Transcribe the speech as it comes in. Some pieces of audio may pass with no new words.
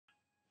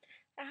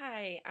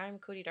Hi, I'm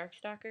Cody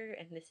Darkstalker,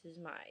 and this is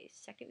my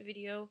second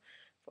video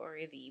for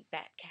the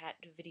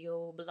Batcat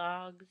video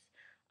blogs.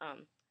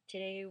 Um,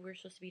 Today we're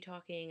supposed to be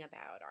talking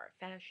about our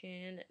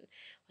fashion and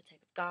what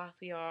type of goth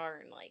we are,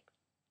 and like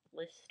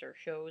lists or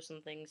shows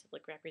and things that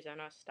like represent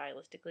us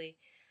stylistically.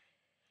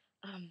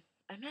 Um,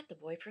 I'm at the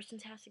boy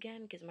person's house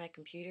again because my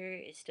computer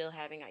is still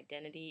having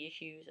identity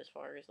issues as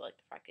far as like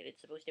the fact that it's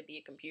supposed to be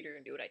a computer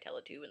and do what I tell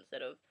it to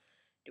instead of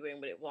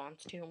doing what it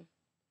wants to,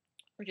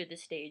 which at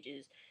this stage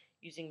is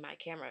using my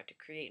camera to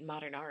create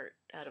modern art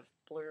out of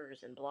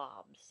blurs and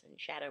blobs and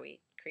shadowy,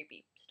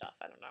 creepy stuff.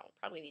 I don't know.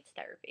 Probably needs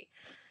therapy.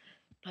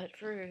 But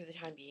for the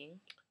time being,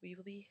 we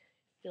will be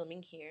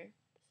filming here.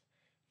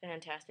 This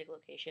fantastic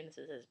location. This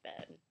is his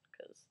bed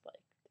because like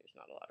there's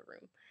not a lot of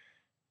room.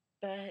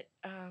 But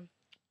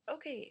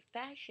okay,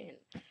 fashion.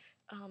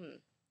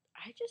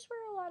 I just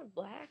wear a lot of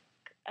black.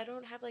 I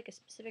don't have like a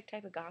specific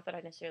type of goth that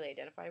I necessarily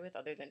identify with,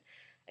 other than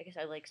I guess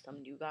I like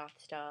some new goth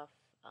stuff.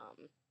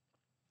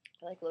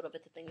 I like little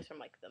bits of things from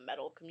like the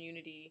metal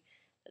community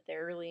that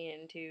they're really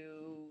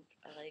into.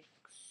 I like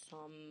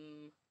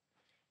some,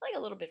 I like a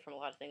little bit from a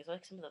lot of things. I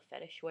like some of the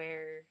fetish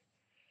wear.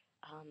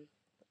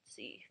 Let's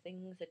see,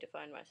 things that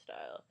define my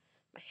style.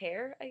 My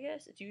hair, I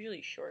guess, it's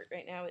usually short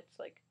right now. It's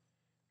like,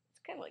 it's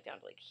kind of like down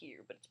to like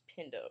here, but it's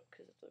pinned up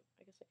because it's a,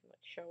 I guess I can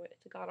like show it.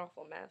 It's a god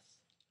awful mess.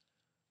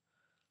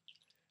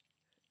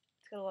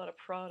 It's got a lot of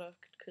product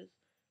because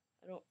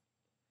I don't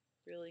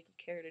really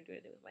care to do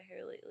anything with my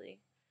hair lately.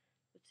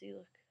 Let's see,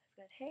 look,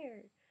 I've got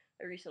hair.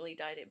 I recently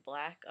dyed it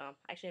black. I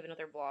actually have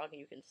another vlog,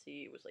 and you can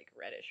see it was like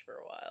reddish for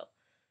a while.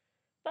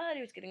 But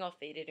it was getting all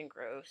faded and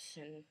gross,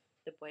 and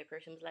the boy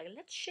person was like,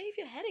 let's shave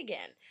your head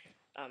again.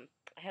 I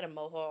had a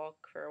mohawk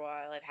for a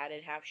while. I've had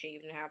it half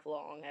shaved and half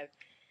long. I've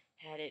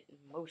had it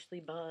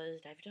mostly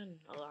buzzed. I've done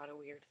a lot of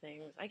weird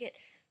things. I get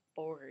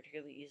bored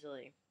really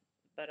easily.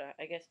 But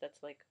I guess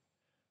that's like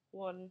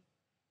one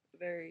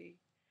very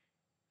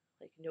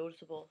like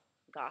noticeable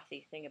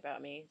gothy thing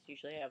about me. Is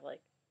usually I have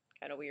like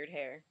kind of weird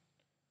hair.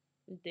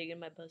 I'm digging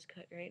my buzz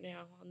cut right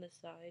now on this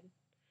side.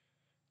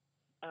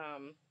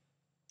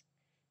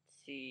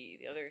 Let's see,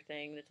 the other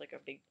thing that's like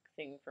a big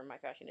thing for my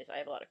fashion is I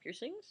have a lot of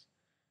piercings.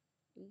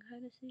 You can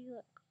kind of see,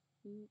 look.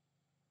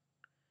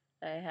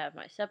 I have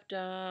my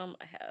septum.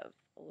 I have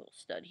a little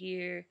stud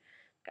here.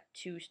 Got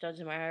two studs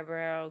in my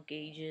eyebrow,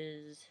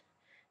 gauges.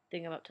 I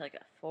think I'm up to like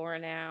a 4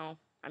 now.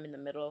 I'm in the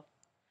middle.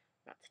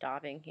 Not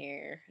stopping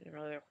here.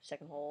 Another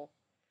second hole.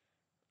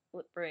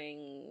 Lip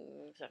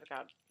rings. I've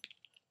got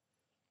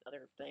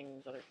other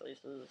things, other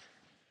places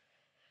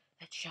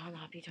that shall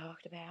not be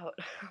talked about.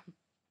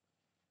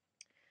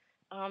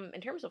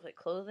 In terms of like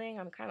clothing,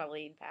 I'm kind of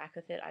laid back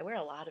with it. I wear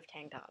a lot of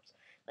tank tops.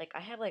 Like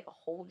I have like a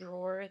whole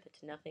drawer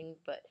that's nothing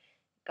but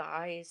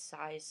guys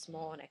size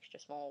small and extra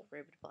small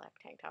ribbed black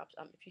tank tops.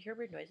 If you hear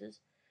weird noises,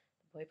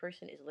 the boy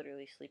person is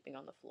literally sleeping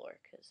on the floor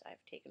because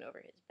I've taken over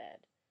his bed.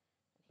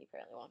 And he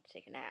apparently wanted to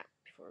take a nap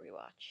before we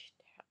watched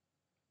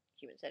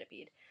Human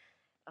Centipede.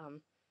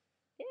 Um,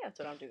 yeah, that's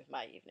what I'm doing with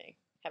my evening.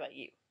 How about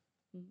you?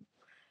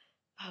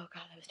 Oh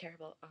god, that was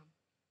terrible.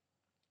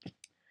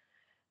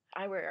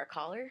 I wear a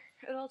collar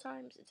at all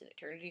times. It's an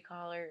eternity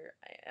collar.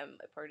 I am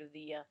a part of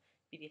the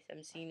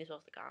BDSM scene as well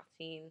as the goth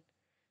scene.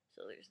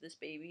 So there's this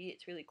baby.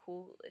 It's really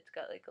cool. It's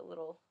got like a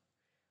little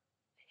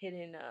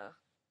hidden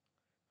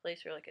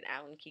place where like an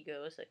Allen key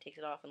goes. So it takes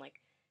it off and like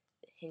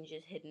the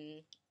hinges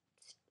hidden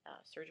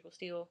surgical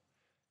steel.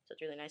 So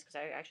it's really nice because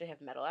I actually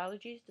have metal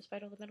allergies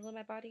despite all the metal in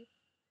my body.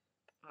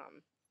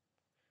 Um,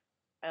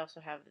 I also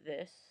have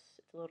this.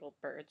 It's a little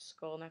bird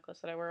skull necklace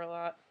that I wear a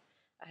lot.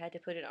 I had to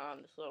put it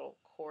on this little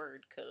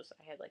cord because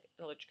I had like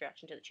an allergic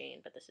reaction to the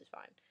chain, but this is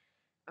fine.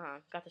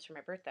 Got this for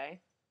my birthday.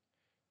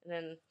 And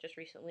then just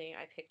recently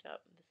I picked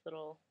up this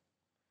little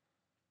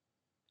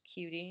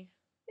cutie.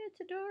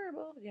 It's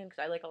adorable. Again,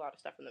 because I like a lot of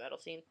stuff from the metal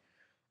scene.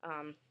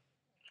 Um,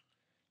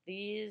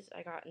 these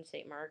I got in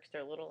St. Mark's.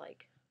 They're little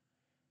like,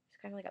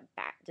 it's kind of like a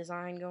bat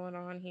design going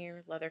on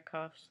here. Leather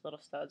cuffs,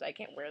 little studs. I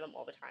can't wear them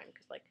all the time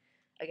because like,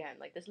 again,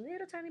 like this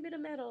little tiny bit of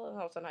metal, and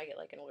all of a sudden I get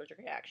like an allergic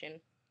reaction.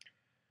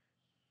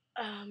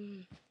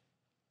 Um,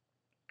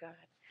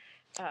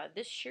 God.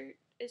 This shirt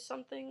is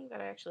something that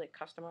I actually like,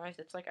 customized.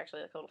 It's like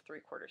actually like a little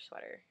 3/4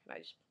 sweater, and I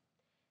just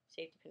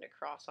safety pinned a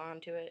cross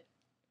onto it.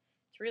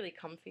 It's really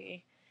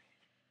comfy.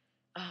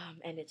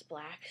 And it's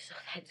black, so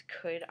that's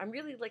good. I'm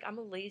really like, I'm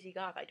a lazy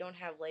goth. I don't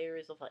have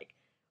layers of like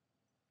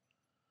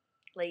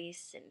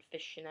lace and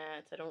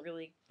fishnets. I don't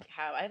really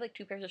have. I have like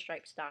 2 pairs of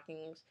striped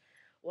stockings.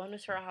 One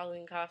was for a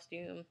Halloween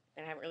costume,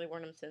 and I haven't really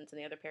worn them since.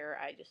 And the other pair,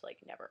 I just like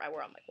never. I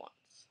wore them like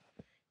once.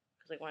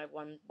 Because like when I have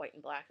one white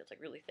and black that's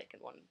like really thick,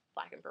 and one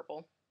black and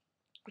purple,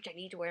 which I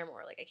need to wear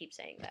more. Like I keep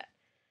saying that.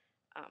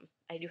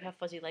 I do have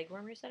fuzzy leg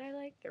warmers that I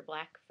like. They're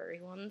black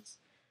furry ones,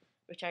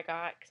 which I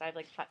got because I have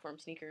like platform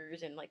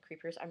sneakers and like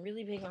creepers. I'm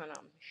really big on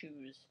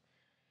shoes.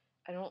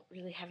 I don't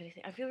really have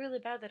anything. I feel really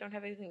bad that I don't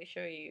have anything to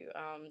show you.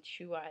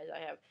 Shoe wise, I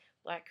have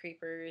black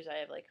creepers. I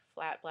have like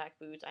flat black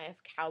boots. I have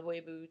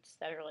cowboy boots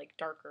that are like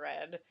dark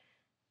red.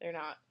 They're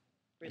not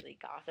really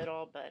goth at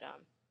all, but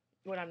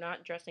when I'm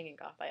not dressing in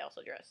goth, I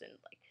also dress in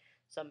like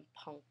some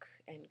punk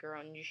and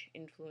grunge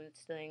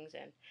influenced things,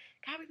 and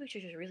cowboy boots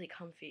are just really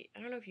comfy.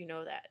 I don't know if you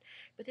know that,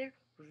 but they're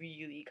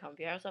really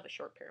comfy. I also have a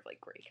short pair of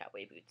like gray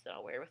cowboy boots that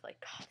I'll wear with like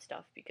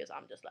stuff because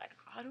I'm just like,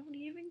 I don't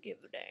even give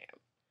a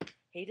damn.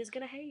 Hate is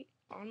gonna hate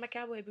on my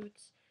cowboy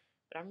boots,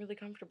 but I'm really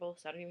comfortable,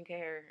 so I don't even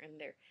care, and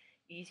they're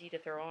easy to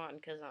throw on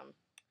because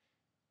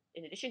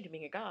in addition to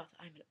being a goth,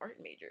 I'm an art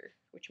major,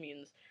 which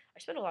means I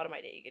spend a lot of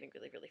my day getting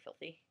really, really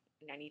filthy.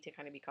 And I need to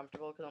kind of be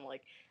comfortable because I'm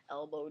like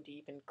elbow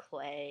deep in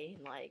clay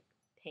and like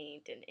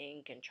paint and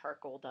ink and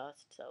charcoal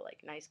dust. So like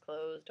nice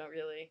clothes don't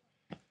really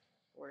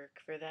work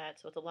for that.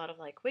 So it's a lot of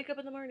like wake up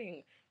in the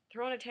morning,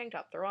 throw on a tank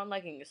top, throw on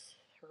leggings,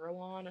 throw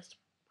on a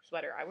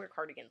sweater. I wear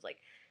cardigans like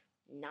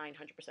 900%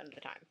 of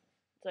the time.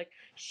 It's like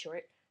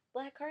short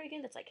black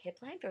cardigan that's like hip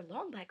length or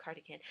long black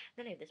cardigan.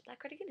 Then I have this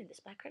black cardigan and this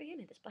black cardigan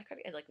and this black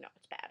cardigan. Like, no,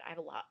 it's bad. I have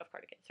a lot of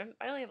cardigans. So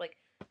I only have like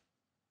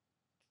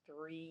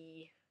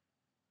three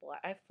black.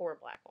 I have four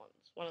black ones.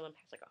 One of them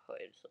has like a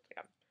hood, so it's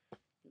like I'm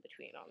in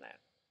between on that.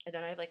 And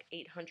then I have like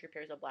 800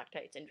 pairs of black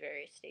tights in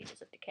various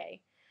stages of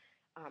decay.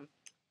 Um,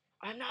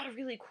 I'm not a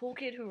really cool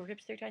kid who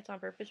rips their tights on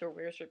purpose or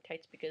wears ripped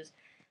tights because,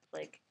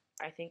 like,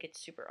 I think it's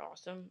super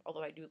awesome.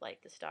 Although I do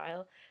like the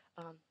style.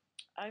 Um,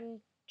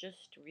 I'm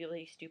just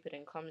really stupid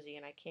and clumsy,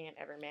 and I can't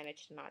ever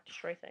manage to not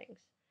destroy things.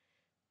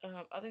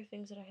 Other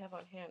things that I have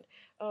on hand.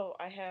 Oh,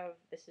 I have,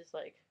 this is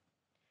like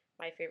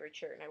my favorite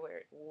shirt, and I wear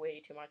it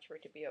way too much for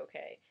it to be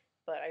okay.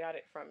 But I got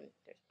it from,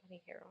 there's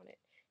bunny hair on it,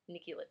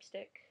 Nikki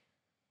Lipstick.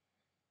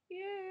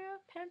 Yeah,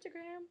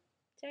 pentagram,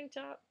 tank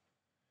top.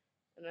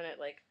 And then it,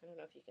 like, I don't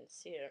know if you can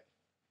see it.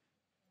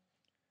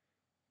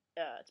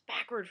 It's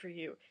backward for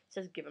you. It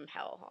says give him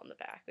hell on the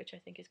back, which I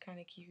think is kind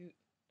of cute.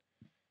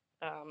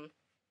 Um,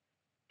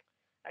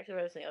 actually,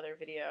 that was in the other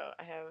video.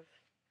 I have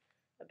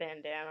a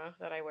bandana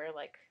that I wear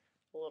like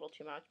a little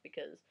too much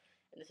because,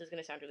 and this is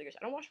gonna sound really gross,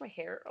 I don't wash my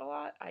hair a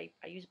lot. I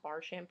use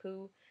bar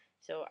shampoo,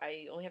 so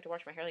I only have to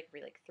wash my hair like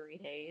every like 3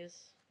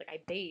 days. Like I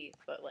bathe,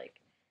 but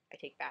like I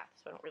take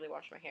baths, so I don't really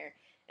wash my hair.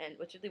 And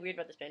what's really weird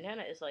about this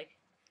bandana is like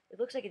it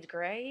looks like it's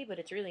gray, but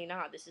it's really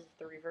not. This is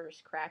the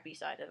reverse crappy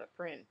side of a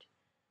print.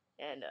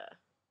 And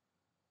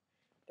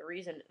the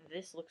reason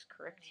this looks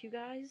correct to you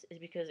guys is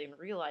because in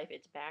real life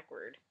it's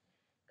backward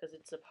because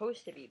it's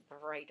supposed to be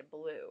bright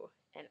blue,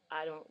 and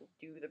I don't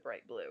do the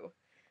bright blue.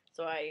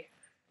 So I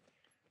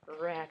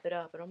wrap it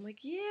up, and I'm like,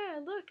 yeah,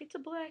 look, it's a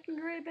black and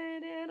gray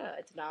bandana.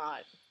 It's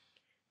not.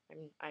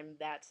 I'm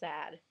that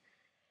sad.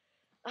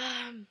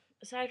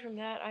 Aside from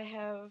that, I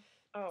have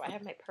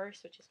my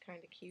purse, which is kind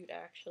of cute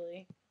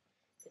actually.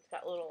 It's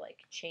got little like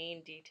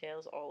chain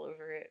details all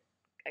over it.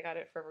 I got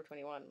it at Forever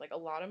 21. Like a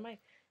lot of my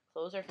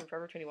clothes are from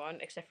Forever 21,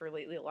 except for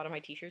lately a lot of my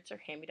t-shirts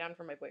are hand me down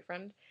from my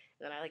boyfriend, and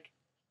then I like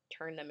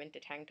turn them into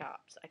tank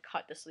tops. I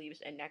cut the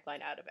sleeves and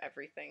neckline out of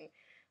everything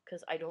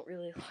because I don't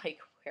really like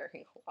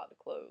wearing a lot of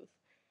clothes.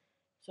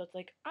 So it's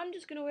like I'm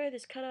just gonna wear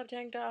this cut up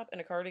tank top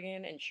and a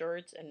cardigan and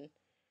shorts and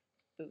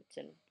boots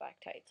and black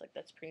tights. Like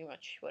that's pretty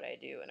much what I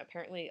do. And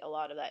apparently a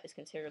lot of that is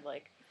considered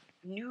like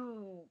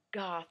new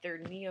goth or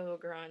neo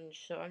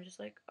grunge. So I'm just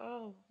like,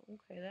 oh,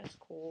 okay, that's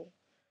cool.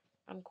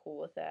 I'm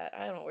cool with that.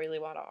 I don't really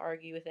want to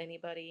argue with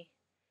anybody.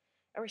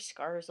 I wear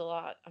scarves a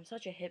lot. I'm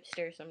such a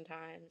hipster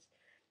sometimes.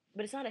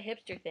 But it's not a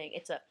hipster thing.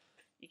 It's a,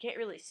 you can't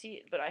really see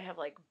it, but I have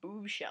like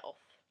boob shelf.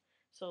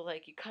 So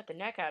like you cut the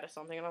neck out of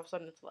something and all of a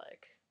sudden it's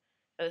like,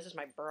 oh, this is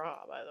my bra,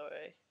 by the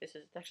way. This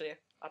is actually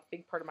a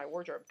big part of my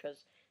wardrobe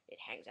because it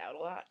hangs out a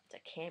lot. It's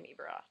a cami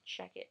bra.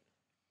 Check it.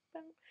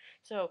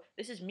 So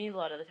this is me a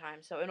lot of the time.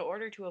 So in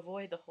order to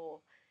avoid the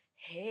whole,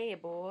 hey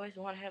boys,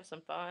 want to have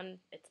some fun?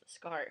 It's the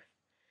scarf.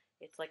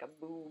 It's like a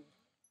boob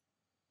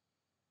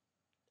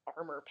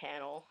armor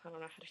panel. I don't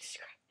know how to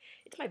describe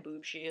it. It's my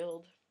boob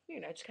shield. You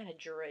know, I just kind of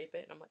drape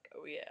it, and I'm like,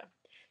 oh yeah.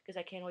 Because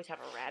I can't always have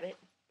a rabbit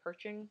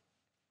perching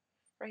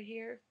right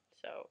here.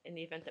 So in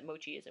the event that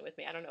Mochi isn't with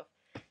me, I don't know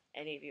if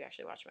any of you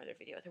actually watched my other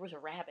video. There was a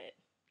rabbit.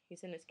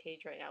 He's in his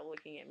cage right now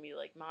looking at me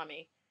like,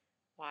 Mommy,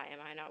 why am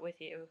I not with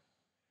you?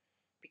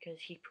 Because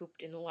he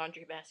pooped in the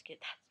laundry basket.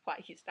 That's why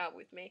he's not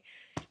with me.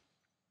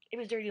 It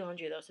was dirty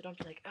laundry though, so don't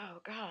be like,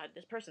 oh god,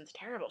 this person's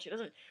terrible. She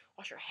doesn't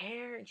wash her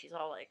hair, and she's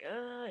all like,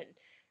 and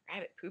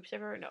rabbit poops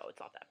everywhere. No, it's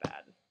not that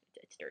bad.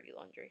 It's dirty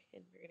laundry,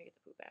 and we're gonna get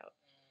the poop out.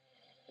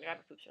 And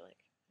rabbit poops are like,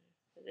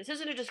 this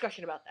isn't a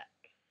discussion about that.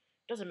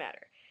 Doesn't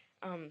matter.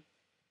 Trying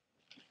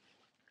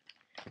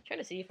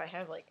to see if I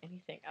have like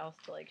anything else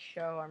to like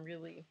show. I'm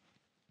really,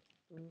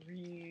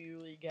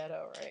 really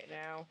ghetto right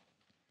now.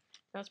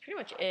 That's pretty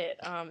much it.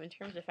 In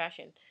terms of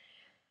fashion,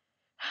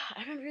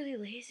 I've been really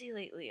lazy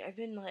lately. I've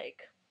been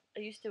like, I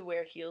used to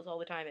wear heels all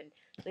the time, and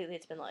lately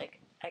it's been like,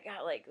 I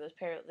got like those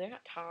pair. They're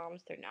not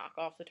Toms. They're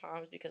knockoffs of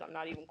Toms because I'm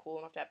not even cool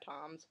enough to have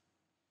Toms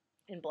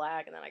in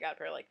black. And then I got a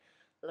pair of like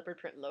leopard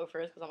print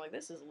loafers because I'm like,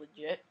 this is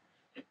legit.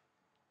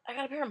 I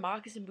got a pair of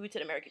moccasin boots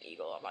at American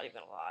Eagle. I'm not even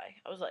gonna lie.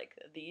 I was like,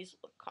 these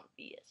look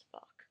comfy as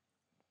fuck.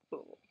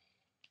 Boom.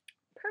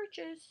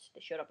 Purchase.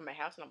 They showed up in my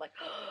house, and I'm like,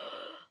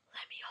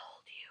 let me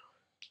hold you.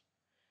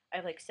 I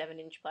have like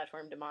 7-inch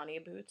platform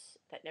Damania boots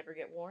that never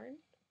get worn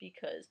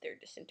because they're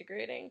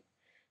disintegrating.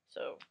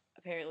 So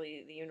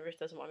apparently the universe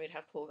doesn't want me to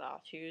have cool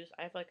goth shoes.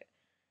 I have like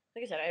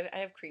I said, I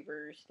have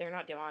creepers. They're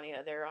not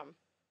Demonia.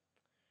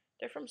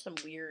 They're from some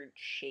weird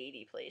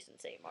shady place in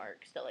St.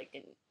 Mark's that like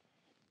didn't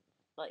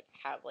like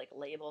have like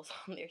labels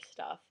on their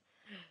stuff.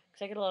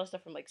 Cause I get a lot of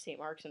stuff from like St.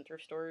 Mark's and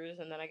thrift stores,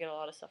 and then I get a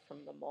lot of stuff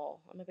from the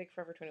mall. I'm a big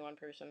Forever 21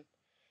 person.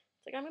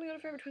 It's like I'm gonna go to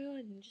Forever 21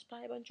 and just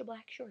buy a bunch of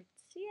black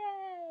shorts.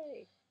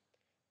 Yay!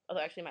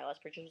 Although actually my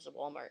last purchase was at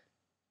Walmart.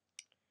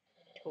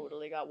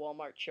 Totally got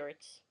Walmart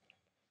shorts.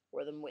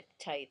 Wore them with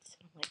tights.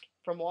 I'm like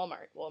from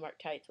Walmart. Walmart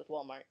tights with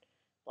Walmart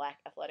black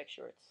athletic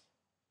shorts.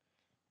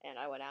 And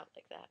I went out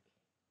like that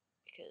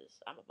because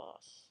I'm a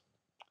boss.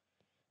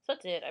 So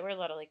that's it. I wear a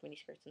lot of like mini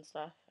skirts and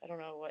stuff. I don't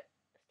know what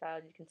style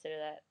you'd consider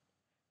that.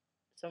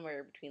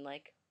 Somewhere between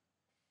like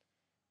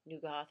new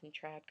goth and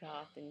trad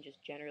goth and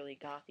just generally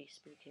gothy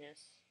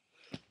spookiness.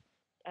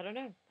 I don't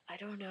know. I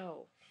don't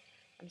know.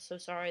 I'm so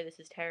sorry. This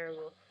is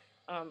terrible.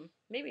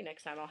 Maybe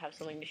next time I'll have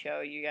something to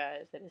show you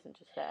guys that isn't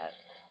just that.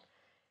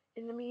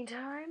 In the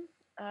meantime,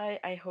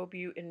 I hope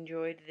you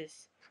enjoyed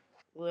this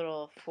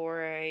little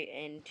foray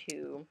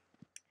into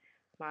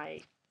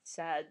my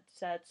sad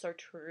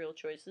sartorial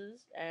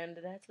choices, and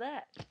that's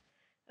that.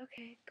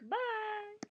 Okay, goodbye!